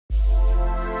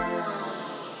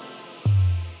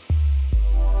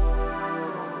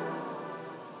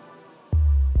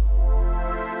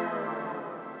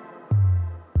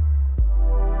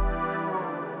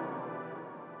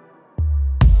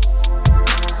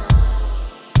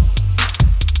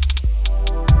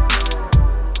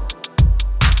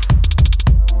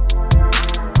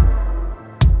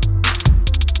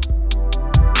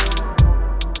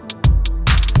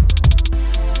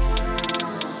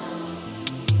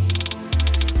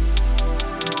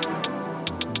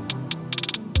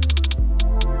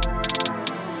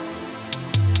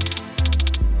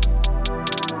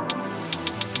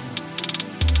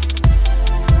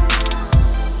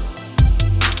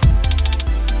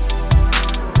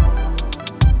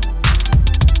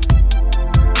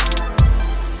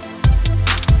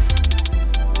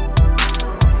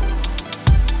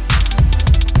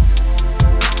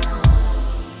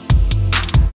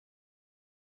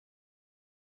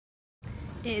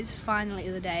It is finally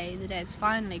the day has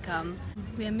finally come.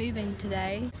 We are moving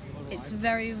today. It's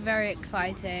very, very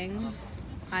exciting.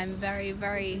 I'm very,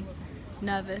 very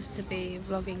nervous to be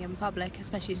vlogging in public,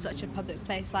 especially such a public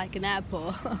place like an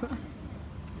airport.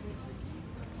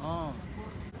 Oh.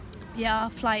 Yeah, our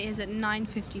flight is at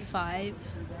 9:55,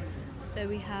 so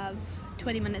we have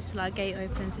 20 minutes till our gate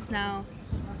opens. It's now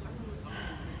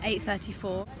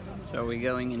 8:34. So we're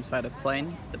going inside a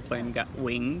plane. The plane got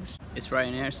wings. It's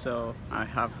Ryanair, so I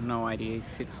have no idea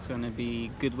if it's gonna be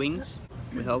good wings.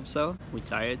 We hope so. We're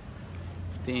tired.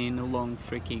 It's been a long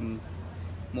freaking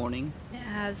morning. It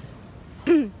has.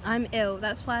 I'm ill.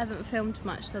 That's why I haven't filmed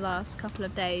much the last couple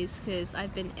of days, because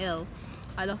I've been ill.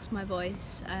 I lost my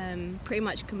voice pretty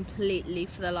much completely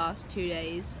for the last 2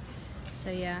 days.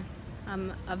 So yeah,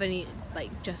 I've only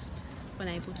just been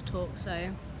able to talk,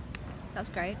 so that's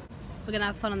great. We're gonna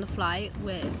have fun on the flight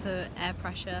with the air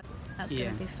pressure. That's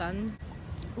gonna be fun.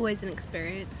 Always an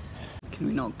experience. Can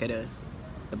we not get a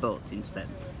boat instead?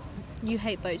 You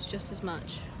hate boats just as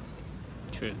much.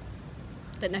 True.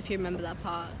 Don't know if you remember that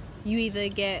part. You either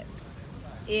get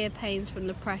ear pains from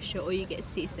the pressure or you get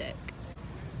seasick.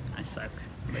 I suck,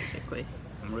 basically.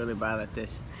 I'm really bad at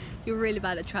this. You're really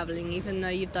bad at travelling, even though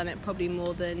you've done it probably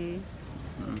more than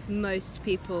most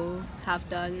people have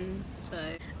done, so...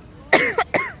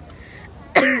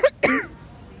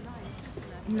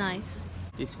 Nice.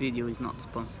 This video is not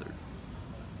sponsored,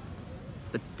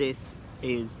 but this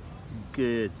is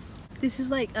good. This is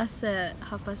like us at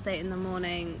 8:30 in the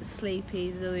morning,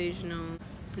 sleepy, delusional,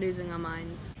 losing our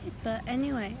minds. But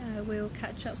anyway, we'll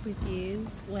catch up with you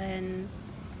when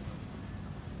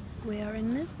we are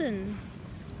in Lisbon.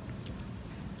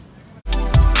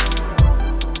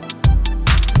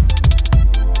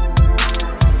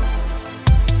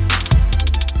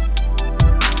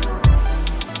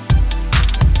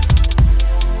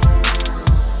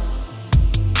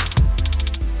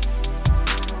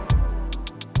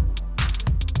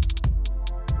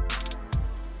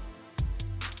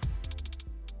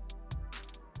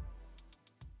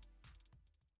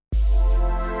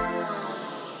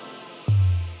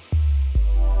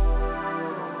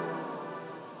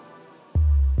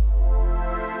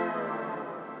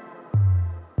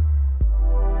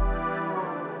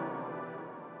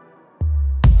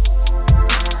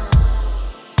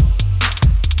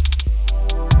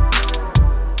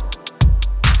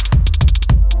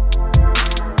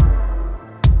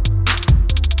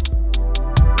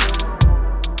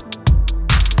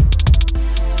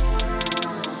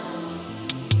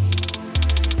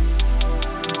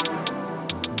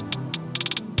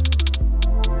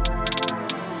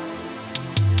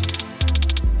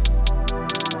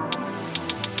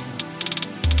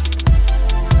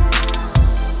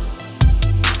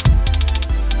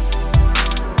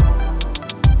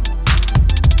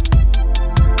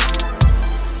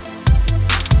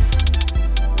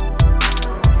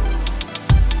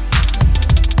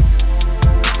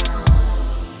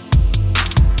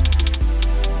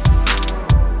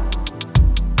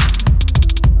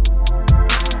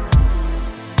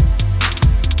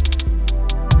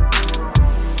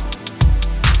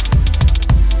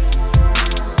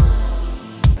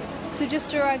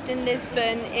 Just arrived in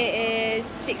Lisbon. It is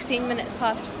 16 minutes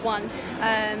past 1.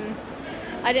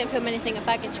 I didn't film anything at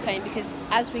baggage claim because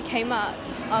as we came up,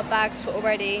 our bags were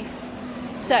already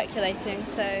circulating,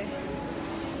 so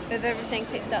we have everything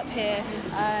picked up here,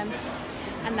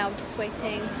 and now we're just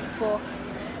waiting for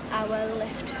our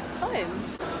lift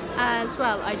home. As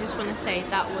well, I just want to say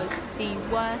that was the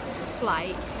worst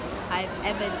flight I've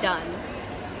ever done.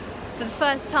 For the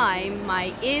first time,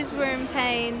 my ears were in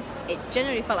pain. It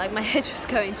generally felt like my head was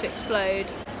going to explode.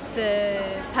 The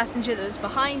passenger that was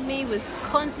behind me was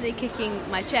constantly kicking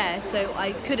my chair, so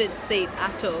I couldn't sleep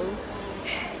at all,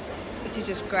 which is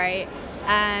just great.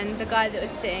 And the guy that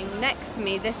was sitting next to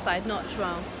me, this side, not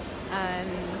well,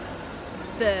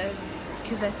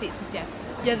 because their seats,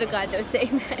 the other guy that was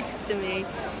sitting next to me,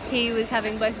 he was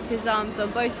having both of his arms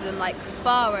on both of them, like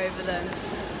far over them,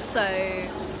 so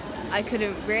I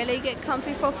couldn't really get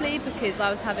comfy properly because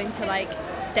I was having to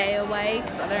stay away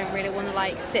because I don't really want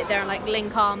to sit there and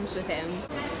link arms with him.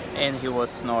 And he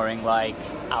was snoring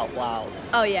out loud.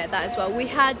 Oh yeah, that as well. We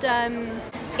had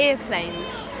earplanes.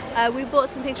 We bought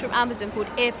some things from Amazon called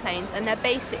earplanes, and they're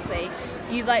basically,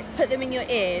 you put them in your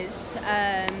ears,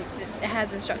 it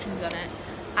has instructions on it,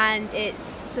 and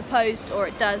it's supposed, or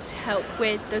it does help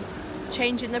with the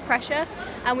change in the pressure,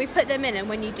 and we put them in, and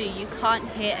when you do, you can't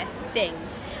hear a thing.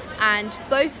 And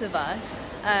both of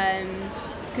us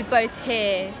could both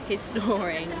hear his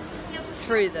snoring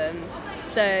through them,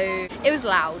 so it was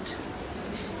loud.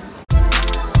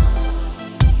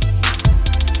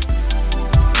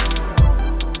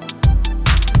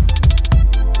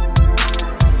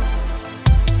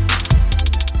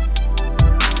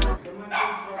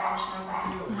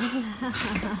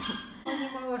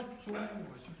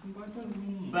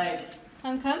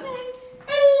 I'm coming.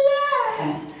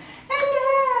 Hello!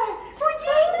 Hello!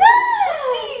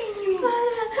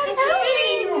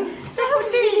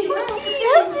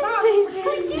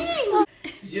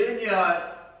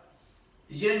 Junior!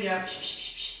 Junior!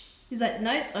 He's like,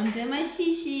 nope, I'm doing my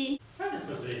shishi.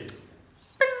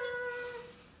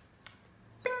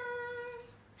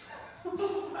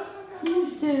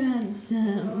 He's so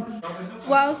handsome.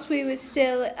 Whilst we were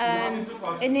still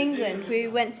in England, we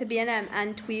went to B&M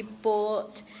and we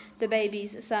bought the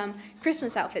babies some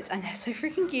Christmas outfits, and they're so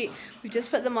freaking cute. We've just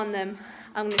put them on them.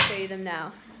 I'm going to show you them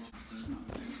now.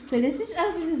 So this is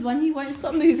Elvis's one. He won't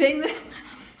stop moving.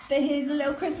 But here's a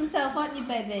little Christmas elf, aren't you,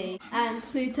 baby? And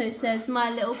Pluto says, my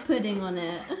little pudding on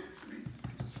it.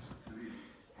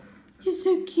 You're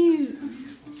so cute.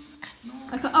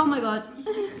 Oh my god.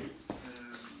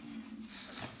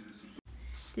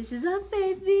 This is our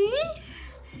baby.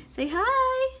 Say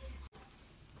hi.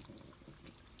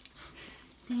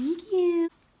 Thank you.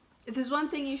 If there's one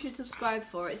thing you should subscribe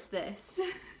for, it's this.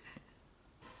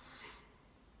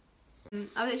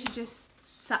 I've literally just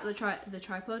sat the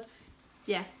tripod.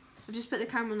 Yeah, I've just put the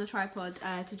camera on the tripod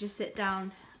to just sit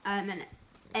down and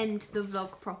end the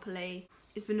vlog properly.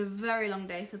 It's been a very long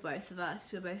day for both of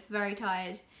us. We're both very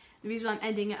tired. The reason why I'm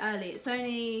ending it early, it's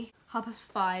only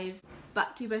 5:30,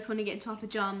 but we both want to get into our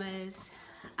pyjamas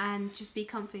and just be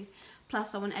comfy.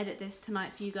 Plus I want to edit this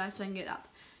tonight for you guys so I can get up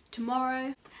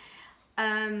tomorrow.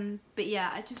 But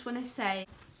yeah, I just want to say,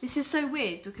 this is so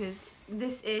weird because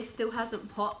this ear still hasn't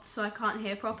popped, so I can't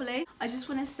hear properly. I just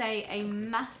want to say a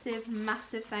massive,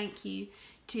 massive thank you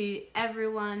to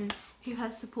everyone who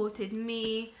has supported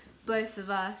me, both of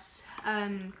us,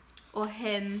 or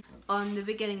him, on the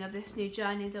beginning of this new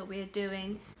journey that we are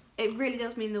doing. It really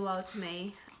does mean the world to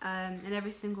me, in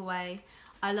every single way.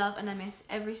 I love and I miss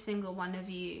every single one of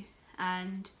you,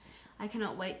 and I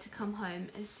cannot wait to come home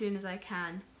as soon as I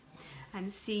can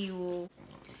and see you all.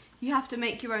 You have to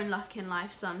make your own luck in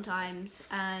life sometimes,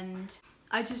 and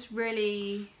I just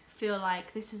really feel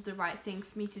like this is the right thing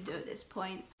for me to do at this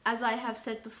point. As I have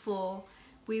said before,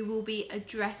 we will be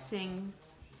addressing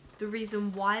the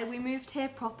reason why we moved here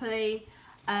properly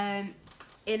in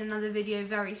another video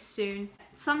very soon.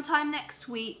 Sometime next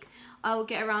week I will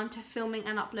get around to filming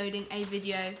and uploading a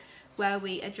video where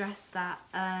we address that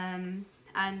and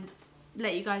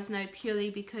let you guys know, purely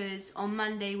because on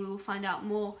Monday we will find out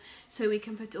more so we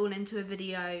can put it all into a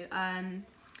video and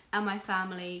my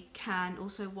family can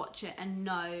also watch it and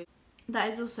know that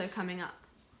is also coming up.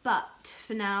 But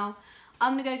for now,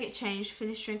 I'm gonna go get changed,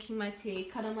 finish drinking my tea,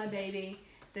 cuddle my baby.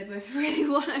 They both really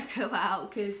want to go out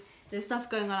because there's stuff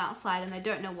going on outside and they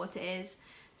don't know what it is.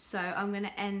 So I'm going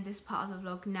to end this part of the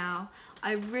vlog now.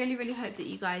 I really, really hope that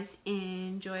you guys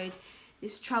enjoyed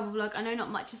this travel vlog. I know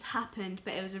not much has happened,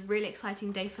 but it was a really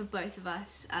exciting day for both of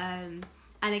us. And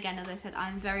again, as I said,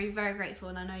 I'm very, very grateful,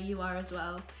 and I know you are as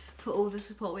well, for all the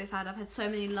support we've had. I've had so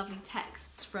many lovely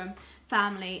texts from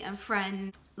family and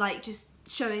friends, like just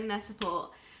showing their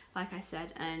support, like I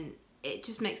said, and it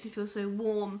just makes me feel so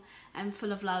warm and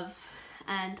full of love,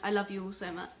 and I love you all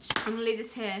so much. I'm gonna leave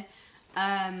this here,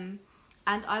 and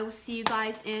I will see you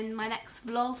guys in my next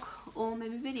vlog or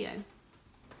maybe video.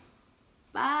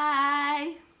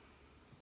 Bye!